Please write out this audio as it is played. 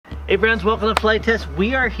Hey friends, welcome to Flight Test.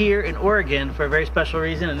 We are here in Oregon for a very special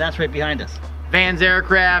reason, and that's right behind us. Vans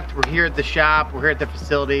Aircraft, we're here at the shop, we're here at the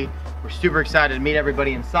facility. We're super excited to meet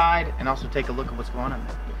everybody inside and also take a look at what's going on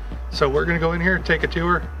there. So we're gonna go in here and take a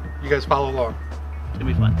tour. You guys follow along. It's gonna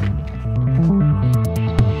be fun.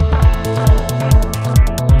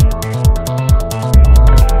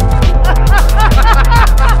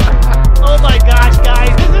 Oh my gosh,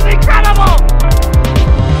 guys, this is incredible!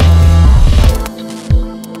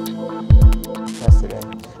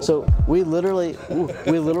 So we literally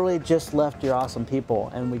just left your awesome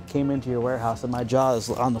people and we came into your warehouse and my jaw is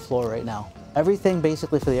on the floor right now. Everything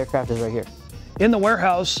basically for the aircraft is right here. In the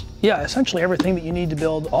warehouse, yeah, essentially everything that you need to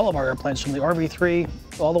build all of our airplanes from the RV3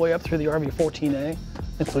 all the way up through the RV14A,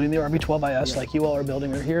 including the RV12IS like you all are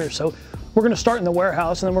building are here. So we're gonna start in the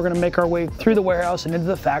warehouse and then we're gonna make our way through the warehouse and into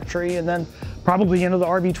the factory and then probably into the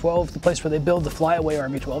RV12, the place where they build the flyaway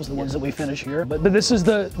RV12s, the ones that we finish here. But this is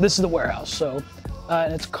the warehouse. So.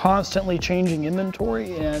 And it's constantly changing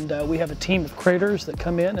inventory, and we have a team of craters that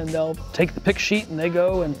come in and they'll take the pick sheet and they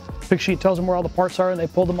go and the pick sheet tells them where all the parts are and they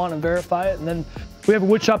pull them on and verify it. And then we have a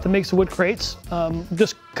wood shop that makes the wood crates,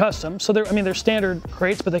 just custom. So they're standard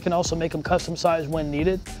crates, but they can also make them custom sized when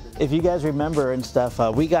needed. If you guys remember and stuff,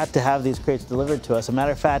 we got to have these crates delivered to us. As a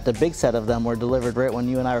matter of fact, a big set of them were delivered right when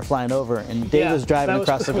you and I were flying over and Dave was driving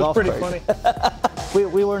across the golf course. That was pretty funny.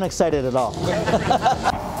 we weren't excited at all.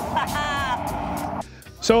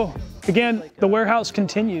 So again, the warehouse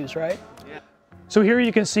continues, right? Yeah. So here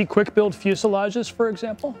you can see quick build fuselages, for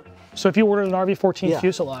example. So if you order an RV14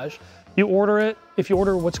 fuselage, you order it, if you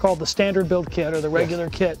order what's called the standard build kit or the regular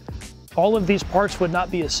kit, all of these parts would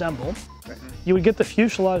not be assembled. Right. You would get the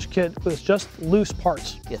fuselage kit with just loose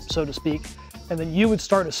parts, so to speak, and then you would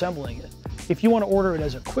start assembling it. If you want to order it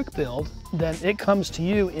as a quick build, then it comes to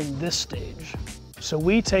you in this stage. So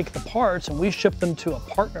we take the parts and we ship them to a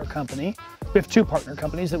partner company. We have two partner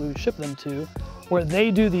companies that we would ship them to, where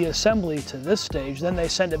they do the assembly to this stage, then they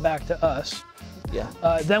send it back to us. Yeah.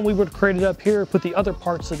 Then we would crate it up here, put the other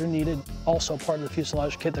parts that are needed, also part of the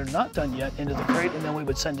fuselage kit that are not done yet, into the crate, and then we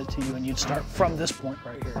would send it to you and you'd start from this point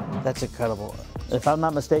right here. That's incredible. If I'm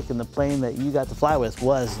not mistaken, the plane that you got to fly with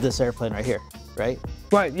was this airplane right here, right?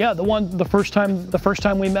 Right, yeah, the first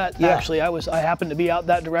time we met, actually, I happened to be out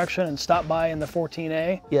that direction and stopped by in the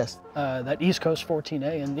 14A. Yes. That East Coast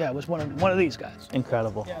 14A, and yeah, it was one of these guys.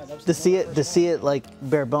 Incredible. Yeah, to see it like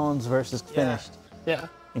bare bones versus finished. Yeah.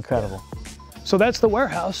 Incredible. So that's the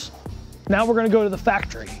warehouse. Now we're going to go to the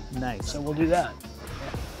factory. Nice. So we'll do that.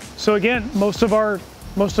 So again, most of our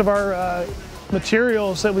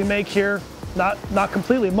materials that we make here, not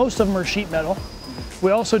completely, most of them are sheet metal. We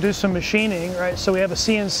also do some machining, right? So we have a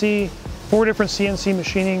CNC, 4 different CNC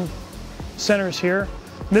machining centers here.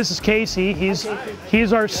 This is Casey. He's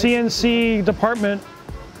our CNC department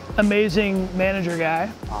amazing manager guy.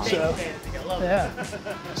 So, yeah.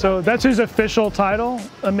 So that's his official title,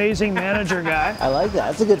 amazing manager guy. I like that.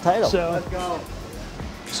 That's a good title.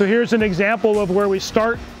 So here's an example of where we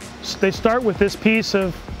start. They start with this piece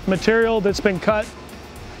of material that's been cut.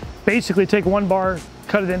 Basically take one bar,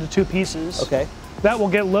 cut it into 2 pieces. Okay. That will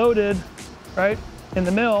get loaded, right, in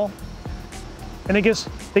the mill, and it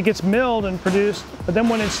gets milled and produced. But then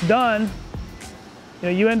when it's done,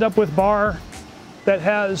 you end up with bar that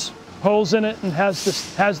has holes in it and has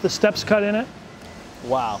the steps cut in it.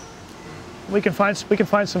 Wow. We can find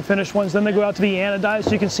some finished ones. Then they go out to be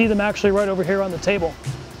anodized. You can see them actually right over here on the table.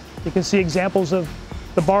 You can see examples of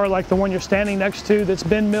the bar like the one you're standing next to that's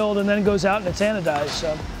been milled and then goes out and it's anodized.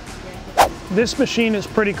 So this machine is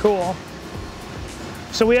pretty cool.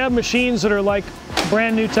 So we have machines that are like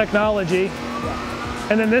brand new technology.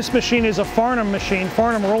 And then this machine is a Farnham machine,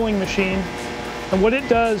 Farnham rolling machine. And what it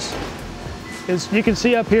does is, you can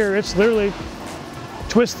see up here, it's literally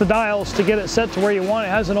twist the dials to get it set to where you want it.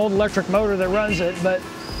 It has an old electric motor that runs it, but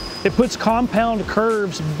it puts compound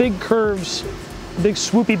curves, big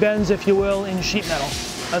swoopy bends, if you will, in sheet metal.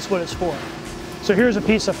 That's what it's for. So here's a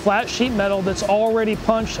piece of flat sheet metal that's already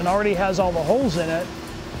punched and already has all the holes in it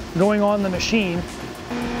going on the machine.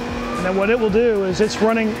 And then what it will do is it's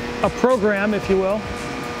running a program, if you will,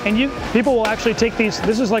 and people will actually take these.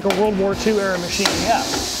 This is like a World War II era machine. Yeah.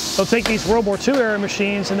 They'll take these World War II era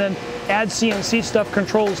machines and then add CNC stuff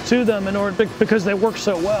controls to them in order because they work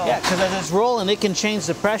so well. Yeah, because as it's rolling, it can change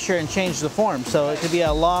the pressure and change the form. So it could be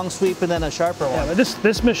a long sweep and then a sharper one. Yeah, but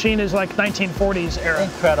this machine is like 1940s era.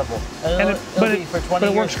 Incredible. But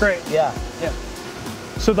it works great. Yeah. Yeah.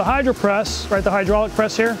 So the hydro press, right, the hydraulic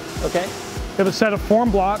press here. Okay. We have a set of form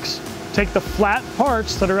blocks. Take the flat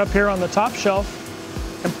parts that are up here on the top shelf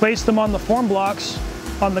and place them on the form blocks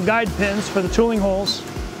on the guide pins for the tooling holes.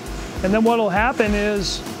 And then what will happen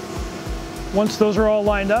is once those are all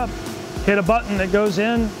lined up, hit a button that goes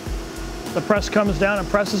in, the press comes down and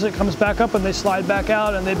presses it, comes back up, and they slide back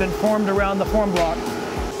out, and they've been formed around the form block.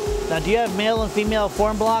 Now, do you have male and female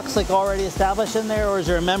form blocks like already established in there, or is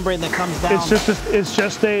there a membrane that comes down? It's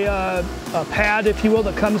just a pad, if you will,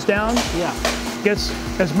 that comes down. Yeah. Gets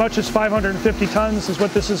as much as 550 tons is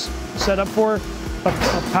what this is set up for,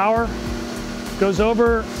 of power. Goes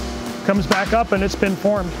over, comes back up, and it's been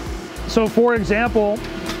formed. So for example,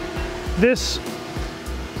 this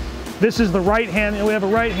is the right hand, and we have a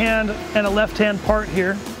right hand and a left hand part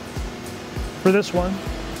here for this one.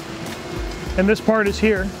 And this part is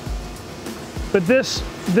here. But this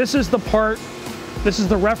is the part, this is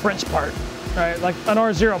the reference part, right? Like an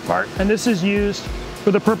R0 part. And this is used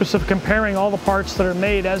for the purpose of comparing all the parts that are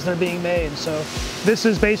made as they're being made. So this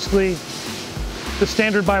is basically the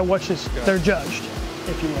standard by which they're judged,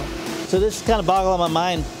 if you will. So this is kind of boggling my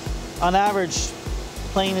mind. On average,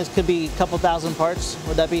 plane could be a couple thousand parts.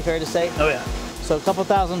 Would that be fair to say? Oh yeah. So a couple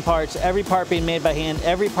thousand parts, every part being made by hand,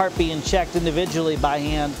 every part being checked individually by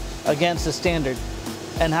hand against the standard.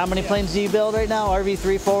 And how many planes do you build right now?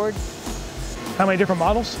 RV3 forward? How many different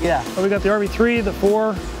models? Yeah. Well, we got the RV3, the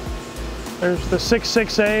 4, there's the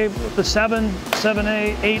 6A, the 7,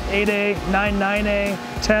 7A, 8, 8A, 9,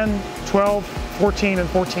 9A, 10, 12, 14, and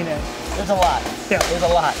 14A. There's a lot. Yeah. There's a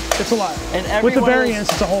lot. It's a lot. And every with the one of variants,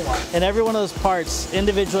 those, it's a whole lot. And every one of those parts,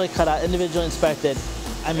 individually cut out, individually inspected.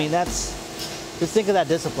 I mean, just think of that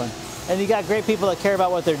discipline. And you got great people that care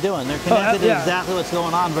about what they're doing. They're connected to exactly what's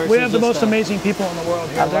going on versus we have the most amazing people in the world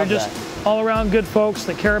here. They're just all around good folks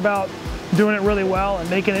that care about doing it really well and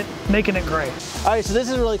making it great. All right, so this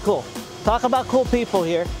is really cool. Talk about cool people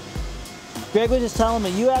here. Greg was just telling me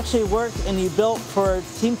you actually worked and you built for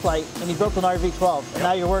Team Flite and you built an RV12 and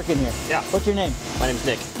now you're working here. Yeah. What's your name? My name's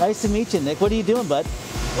Nick. Nice to meet you, Nick. What are you doing, bud?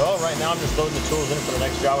 Well, right now I'm just loading the tools in for the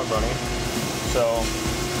next job I'm running. So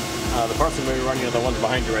the parts I'm going to be running are the ones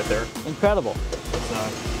behind you right there. Incredible.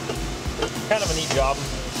 It's kind of a neat job.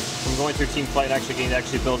 I'm going through Team Flite, actually getting to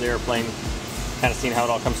actually build the airplane, kind of seeing how it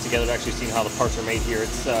all comes together, actually seeing how the parts are made here.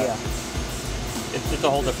 It's a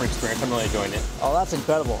whole different experience. I'm really enjoying it. Oh, that's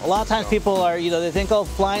incredible. A lot of times people are, they think, oh,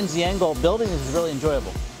 flying's the end goal. Building is really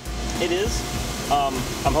enjoyable. It is.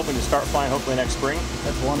 I'm hoping to start flying hopefully next spring.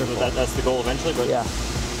 That's wonderful. So that's the goal eventually, but yeah.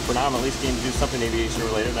 For now I'm at least getting to do something aviation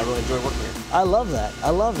related, and I really enjoy working here. I love that. I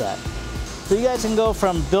love that. So you guys can go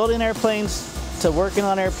from building airplanes to working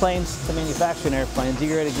on airplanes to manufacturing airplanes.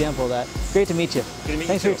 You're a great example of that. Great to meet you. Good to meet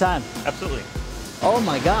Thanks you for your time. Absolutely. Oh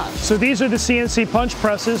my gosh. So these are the CNC punch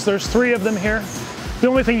presses. There's 3 of them here. The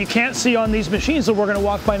only thing you can't see on these machines that we're going to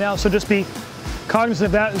walk by now, so just be cognizant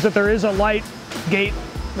of that, is that there is a light gate,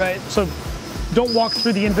 right? So don't walk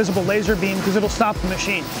through the invisible laser beam because it'll stop the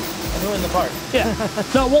machine. And ruin the part. Yeah.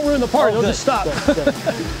 No, it won't ruin the part. It'll just stop. Good.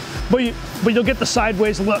 But you'll get the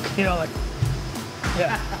sideways look, like,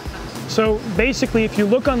 yeah. So basically, if you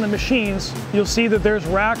look on the machines, you'll see that there's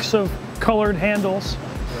racks of colored handles,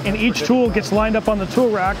 and each tool gets lined up on the tool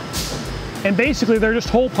rack. And basically, they're just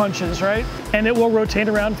hole punches, right? And it will rotate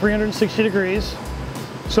around 360 degrees.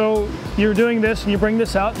 So you're doing this, and you bring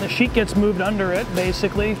this out, and the sheet gets moved under it,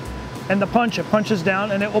 basically. And it punches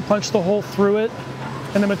down, and it will punch the hole through it,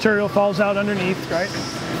 and the material falls out underneath, right?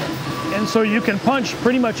 And so you can punch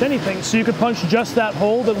pretty much anything. So you could punch just that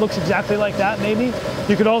hole that looks exactly like that, maybe.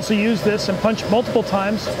 You could also use this and punch multiple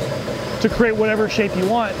times to create whatever shape you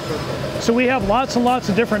want. So we have lots and lots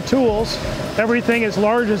of different tools. Everything as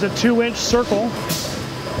large as a 2-inch circle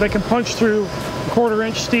that can punch through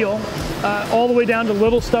 1/4-inch steel, all the way down to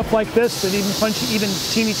little stuff like this that even punch even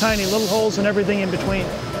teeny tiny little holes and everything in between.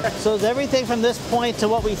 So is everything from this point to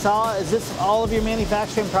what we saw, is this all of your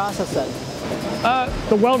manufacturing process then?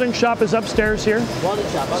 The welding shop is upstairs here. Welding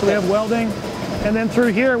shop, okay. So we have welding. And then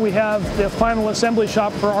through here we have the final assembly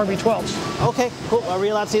shop for RV12s. Okay, cool. Are we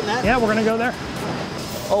allowed to see that? Yeah, we're going to go there.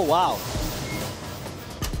 Oh, wow.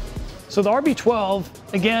 So the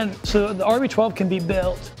RV12, again, so the RV12 can be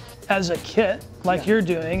built as a kit like you're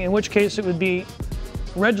doing, in which case it would be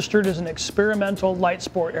registered as an experimental light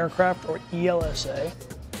sport aircraft, or ELSA.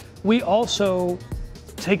 We also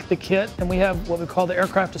take the kit and we have what we call the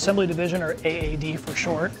Aircraft Assembly Division, or AAD for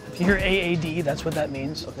short. If you hear AAD, that's what that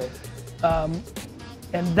means. Okay.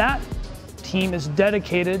 And that team is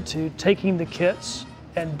dedicated to taking the kits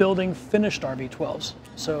and building finished RV12s.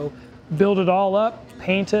 So build it all up,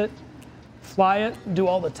 paint it, fly it, do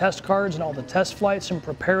all the test cards and all the test flights, and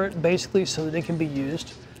prepare it basically so that it can be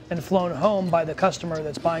used and flown home by the customer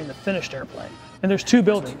that's buying the finished airplane. And there's 2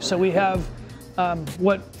 buildings. So we have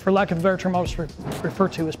what, for lack of a better term, I'll just refer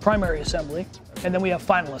to as primary assembly, and then we have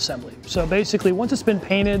final assembly. So basically, once it's been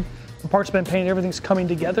painted, the parts have been painted, everything's coming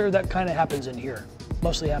together, that kind of happens in here.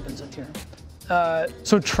 Mostly happens in here.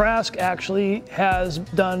 So Trask actually has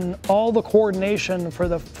done all the coordination for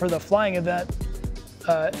the flying event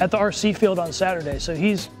at the RC field on Saturday. So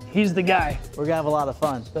he's the guy. We're gonna have a lot of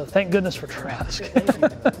fun. So thank goodness for Trask.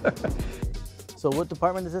 So what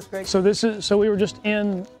department is this, Greg? So we were just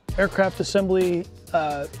in aircraft assembly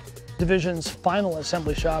division's final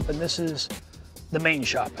assembly shop, and this is the main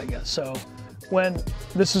shop, I guess. So when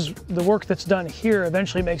this is the work that's done here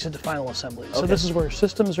eventually makes it to final assembly. So this is where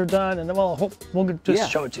systems are done, and then we'll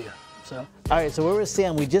just show it to you. So. All right, so where we're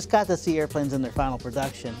seeing, we just got to see airplanes in their final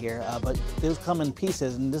production here, but those come in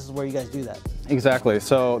pieces, and this is where you guys do that. Exactly.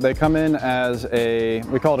 So they come in as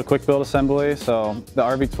we call it a quick build assembly. So the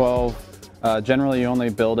RV-12, generally you only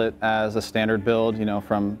build it as a standard build, you know,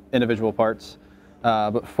 from individual parts.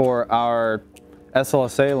 But for our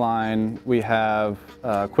SLSA line, we have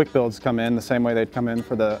quick builds come in the same way they'd come in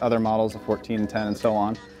for the other models, the 14, 10, and so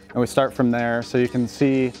on. And we start from there. So you can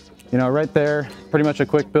see, you know, right there, pretty much a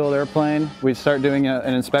quick build airplane. We start doing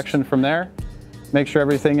an inspection from there, make sure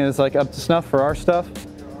everything is like up to snuff for our stuff.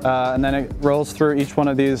 And then it rolls through each one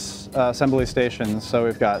of these assembly stations. So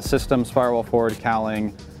we've got systems, firewall forward,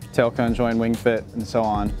 cowling, tail cone join, wing fit, and so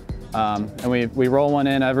on. And we roll one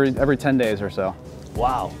in every 10 days or so.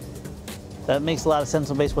 Wow. That makes a lot of sense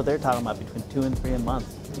on base what they're talking about, between 2 and 3 a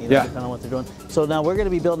month, you know, depending on what they're doing. So now we're going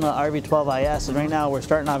to be building an RV-12IS, and right now we're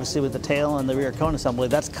starting obviously with the tail and the rear cone assembly.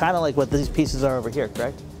 That's kind of like what these pieces are over here,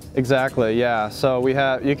 correct? Exactly, yeah. So we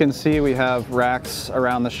have, you can see we have racks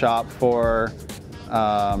around the shop for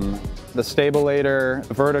the stabulator,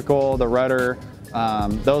 the vertical, the rudder.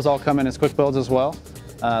 Those all come in as quick builds as well.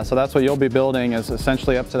 So that's what you'll be building, is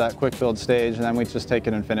essentially up to that quick build stage, and then we just take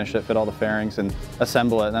it and finish it, fit all the fairings and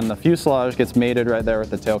assemble it. And then the fuselage gets mated right there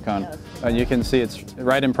with the tail cone. And you can see it's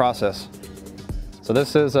right in process. So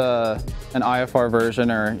this is an IFR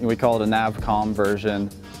version, or we call it a NavCom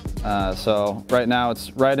version. So right now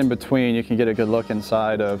it's right in between. You can get a good look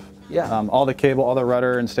inside of all the cable, all the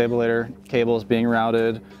rudder and stabulator cables being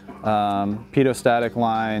routed, pitot-static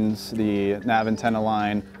lines, the nav antenna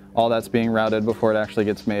line. All that's being routed before it actually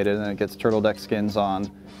gets mated, and it gets turtle deck skins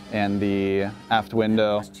on and the aft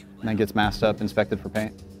window, and then gets masked up, inspected for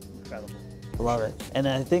paint. Incredible. Love it. And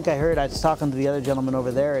I think I heard, I was talking to the other gentleman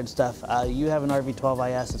over there and stuff, you have an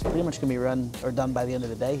RV-12IS that's pretty much going to be run or done by the end of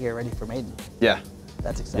the day here, ready for maiden. Yeah.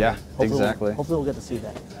 That's exciting. Yeah, Hopefully exactly. Hopefully we'll get to see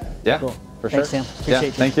that. Yeah, cool. for sure. Thanks, Sam. Appreciate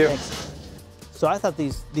you. Thank you. Thanks. So I thought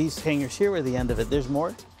these hangers here were the end of it. There's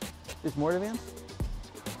more? There's more to the end?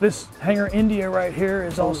 This hangar India right here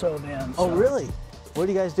is also the end. Oh, really? What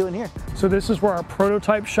are you guys doing here? So this is where our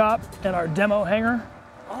prototype shop and our demo hangar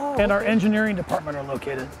and our engineering department are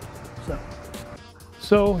located.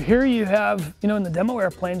 So here you have, you know, in the demo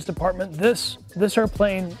airplanes department, this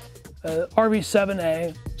airplane,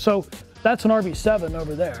 RV-7A. So that's an RV-7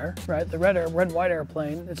 over there, right? The red and white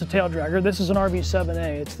airplane. It's a tail dragger. This is an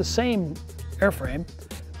RV-7A. It's the same airframe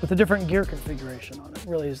with a different gear configuration on it.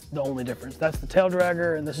 Really is the only difference. That's the tail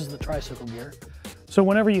dragger, and this is the tricycle gear. So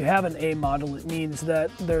whenever you have an A model, it means that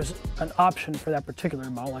there's an option for that particular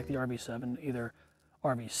model, like the RV-7, either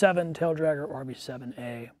RV-7 tail dragger or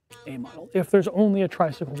RV-7A A model. If there's only a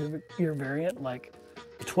tricycle gear variant, like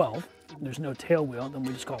the 12, there's no tail wheel, then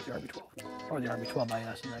we just call it the RV-12, or the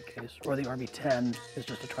RV-12IS in that case, or the RV-10 is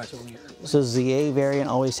just a tricycle gear. So is the A variant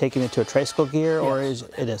always taking it to a tricycle gear, or is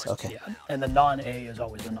it is? Okay. Yeah, and the non-A is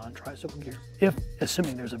always the non-tricycle gear,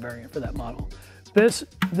 assuming there's a variant for that model. This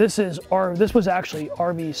was actually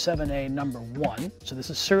RV-7A number 1, so this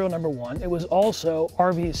is serial number 1. It was also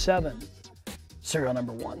RV-7 serial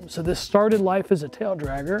number 1. So this started life as a tail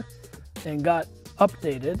dragger and got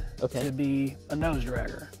updated to be a nose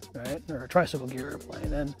dragger, right? Or a tricycle gear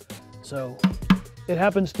airplane. And so it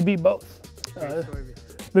happens to be both.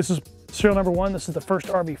 This is serial number 1. This is the first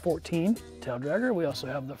RV-14 tail dragger. We also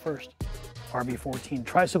have the first RV-14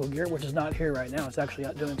 tricycle gear, which is not here right now. It's actually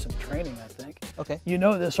out doing some training, I think. Okay. You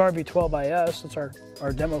know this RV-12IS, it's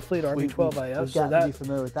our demo fleet RV-12IS. We've got to be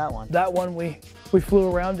familiar with that one. That one we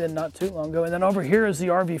flew around in not too long ago. And then over here is the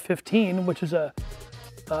RV-15, which is the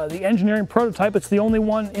engineering prototype. It's the only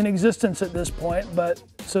one in existence at this point. But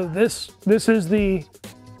so this is an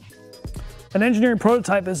engineering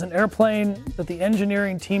prototype is an airplane that the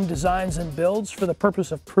engineering team designs and builds for the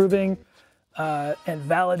purpose of proving and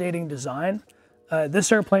validating design.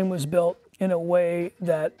 This airplane was built in a way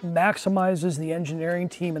that maximizes the engineering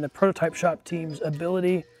team and the prototype shop team's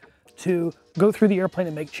ability to go through the airplane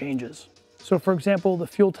and make changes. So for example, the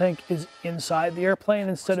fuel tank is inside the airplane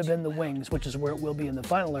instead of in the wings, which is where it will be in the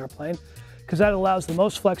final airplane, because that allows the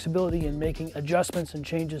most flexibility in making adjustments and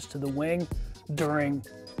changes to the wing during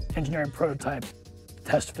engineering prototype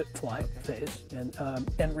test fit flight phase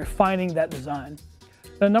and refining that design.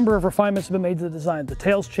 A number of refinements have been made to the design. The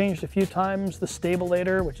tail's changed a few times. The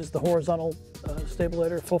stabilator, which is the horizontal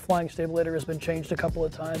stabilator, full flying stabilator, has been changed a couple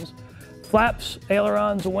of times. Flaps,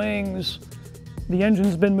 ailerons, wings, the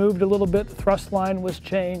engine's been moved a little bit. The thrust line was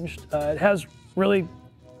changed. It has really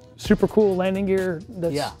super cool landing gear.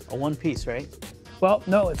 That's, yeah, a one piece, right? Well,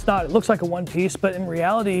 no, it's not. It looks like a one piece, but in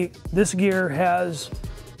reality, this gear has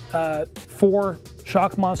 4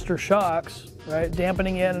 shock monster shocks, right,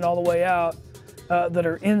 dampening in and all the way out, that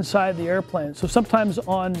are inside the airplane. So sometimes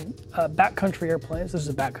on backcountry airplanes, this is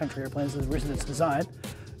a backcountry airplane, this is the reason it's designed,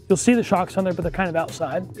 you'll see the shocks on there, but they're kind of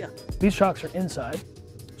outside. Yeah. These shocks are inside,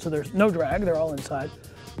 so there's no drag, they're all inside,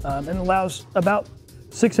 and allows about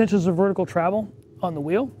 6 inches of vertical travel on the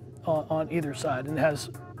wheel on either side, and it has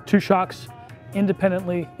 2 shocks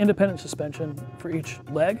independent suspension for each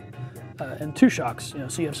leg, and 2 shocks,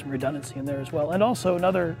 so you have some redundancy in there as well, and also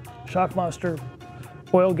another shock monster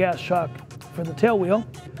oil gas shock for the tail wheel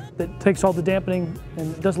that takes all the dampening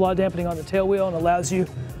and does a lot of dampening on the tail wheel and allows you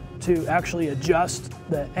to actually adjust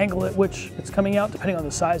the angle at which it's coming out depending on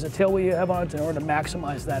the size of tail wheel you have on it in order to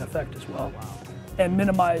maximize that effect as well. Wow. And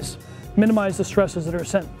minimize the stresses that are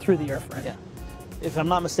sent through the airframe. Yeah. If I'm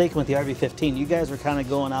not mistaken, with the RV-15, you guys were kind of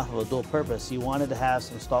going off of a dual purpose. You wanted to have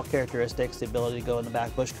some stall characteristics, the ability to go in the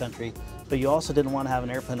back bush country, but you also didn't want to have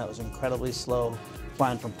an airplane that was incredibly slow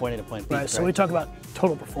flying from point A to point B. Right, so we talk about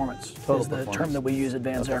total performance. Total performance is the term that we use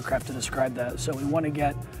advanced aircraft to describe that. So we want to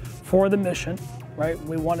get, for the mission, right,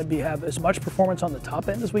 we want to have as much performance on the top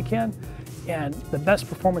end as we can and the best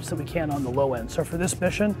performance that we can on the low end. So for this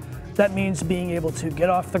mission, that means being able to get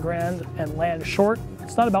off the ground and land short.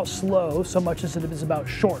 It's not about slow so much as it is about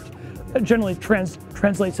short. That generally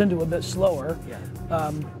translates into a bit slower.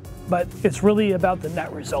 Yeah. But it's really about the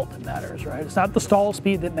net result that matters, right? It's not the stall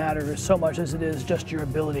speed that matters so much as it is just your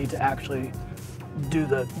ability to actually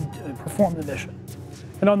perform the mission.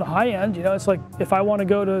 And on the high end, it's like if I want to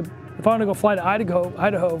go fly to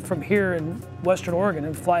Idaho from here in Western Oregon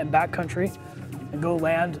and fly in backcountry and go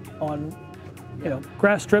land on,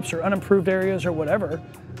 grass strips or unimproved areas or whatever,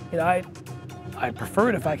 I prefer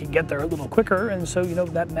it if I can get there a little quicker, and so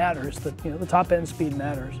that matters. The top end speed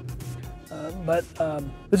matters. But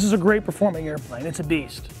this is a great performing airplane. It's a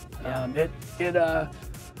beast.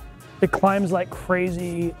 It climbs like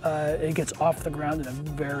crazy. It gets off the ground in a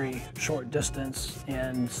very short distance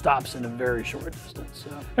and stops in a very short distance.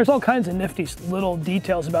 So there's all kinds of nifty little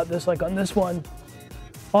details about this. Like on this one,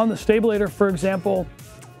 on the stabilator, for example,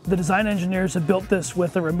 the design engineers have built this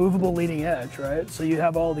with a removable leading edge, right? So you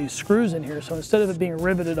have all these screws in here. So instead of it being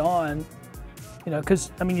riveted on,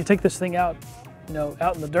 because you take this thing out,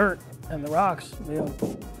 out in the dirt and the rocks,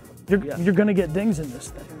 you're going to get dings in this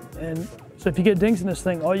thing. And so if you get dings in this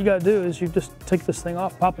thing, all you got to do is you just take this thing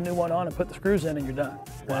off, pop a new one on, and put the screws in, and you're done.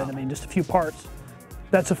 Wow. Right? Just a few parts.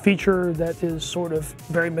 That's a feature that is sort of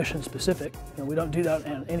very mission specific. We don't do that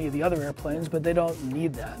on any of the other airplanes, but they don't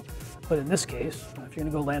need that. But in this case, if you're going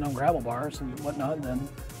to go land on gravel bars and whatnot, then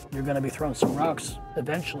you're going to be throwing some rocks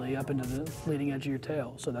eventually up into the leading edge of your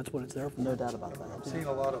tail. So that's what it's there for. No doubt about that. I'm seeing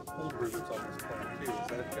a lot of pulled rivets on this plane too. Is that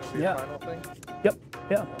going to be a final thing? Yep.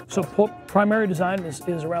 Yeah. So primary design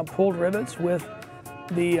is around pulled rivets with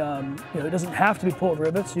the it doesn't have to be pulled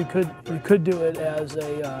rivets. You could do it as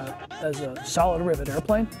a solid rivet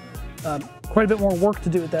airplane. Quite a bit more work to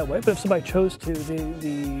do it that way, but if somebody chose to,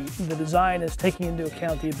 the design is taking into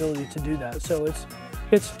account the ability to do that. So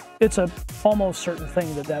it's a almost certain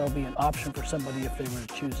thing that that'll be an option for somebody if they were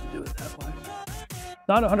to choose to do it that way.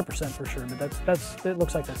 Not 100% for sure, but it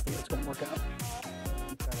looks like that's the way it's going to work out.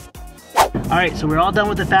 All right, so we're all done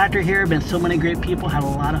with the factory here. Been so many great people, had a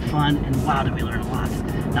lot of fun, and wow, did we learn a lot.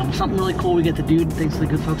 Now, something really cool we get to do, thanks to the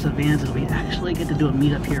good folks at Vans, is we actually get to do a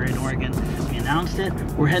meetup here in Oregon. We announced it.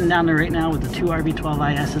 We're heading down there right now with the 2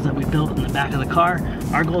 RV-12ISs that we built in the back of the car.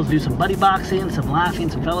 Our goal is to do some buddy boxing, some laughing,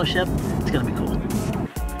 some fellowship. It's gonna be cool.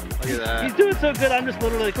 Look at that. He's doing so good, I'm just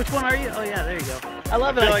literally like, which one are you? Oh yeah, there you go. I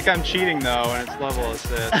love it. I feel like I'm cheating though, and it's level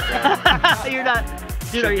assist. But... You're not.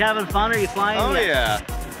 Dude, are you having fun? Are you flying? Oh yeah.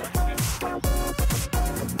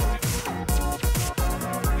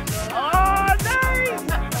 Oh, nice!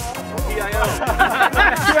 PIO.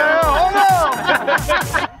 PIO, hold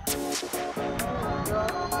on!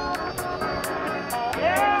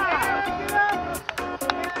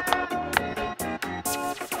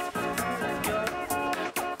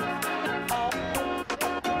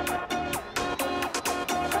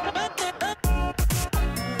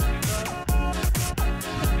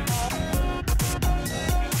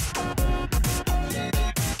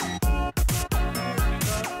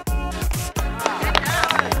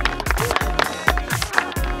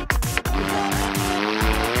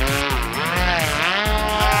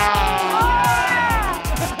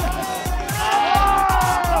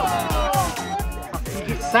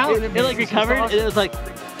 it like recovered, and it was like,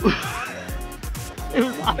 it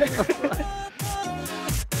was awesome.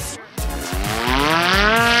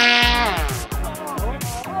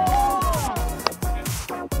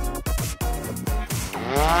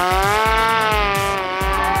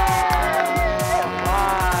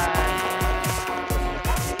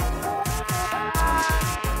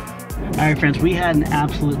 All right, friends, we had an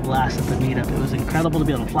absolute blast at the meetup. It was incredible to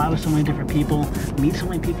be able to fly with so many different people, meet so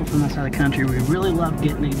many people from that side of the country. We really love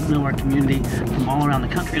getting to know our community from all around the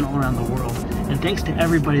country and all around the world. And thanks to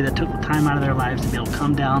everybody that took the time out of their lives to be able to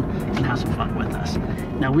come down and have some fun with us.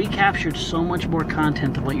 Now, we captured so much more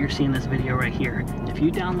content than what you're seeing in this video right here. If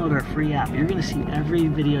you download our free app, you're going to see every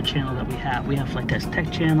video channel that we have. We have Flite Test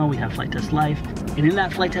Tech channel, we have Flite Test Life, and in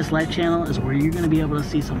that Flite Test Life channel is where you're going to be able to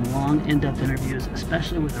see some long, in-depth interviews,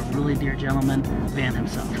 especially with a really dear gentleman, Van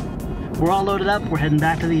himself. We're all loaded up, we're heading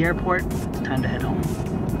back to the airport. It's time to head home.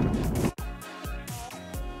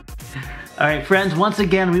 All right, friends, once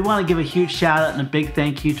again, we want to give a huge shout out and a big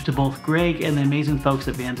thank you to both Greg and the amazing folks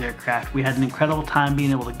at Van's Aircraft. We had an incredible time being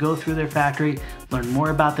able to go through their factory, learn more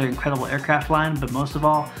about their incredible aircraft line, but most of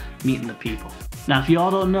all, meeting the people. Now, if you all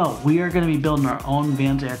don't know, we are going to be building our own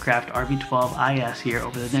Van's Aircraft RV12 IS here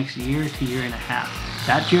over the next year to year and a half.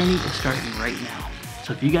 That journey is starting right now.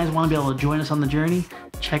 So if you guys want to be able to join us on the journey,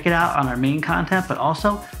 check it out on our main content, but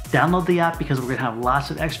also download the app because we're going to have lots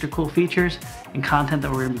of extra cool features and content that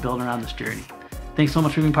we're going to be building around this journey. Thanks so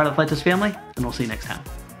much for being part of the Flite Test family, and we'll see you next time.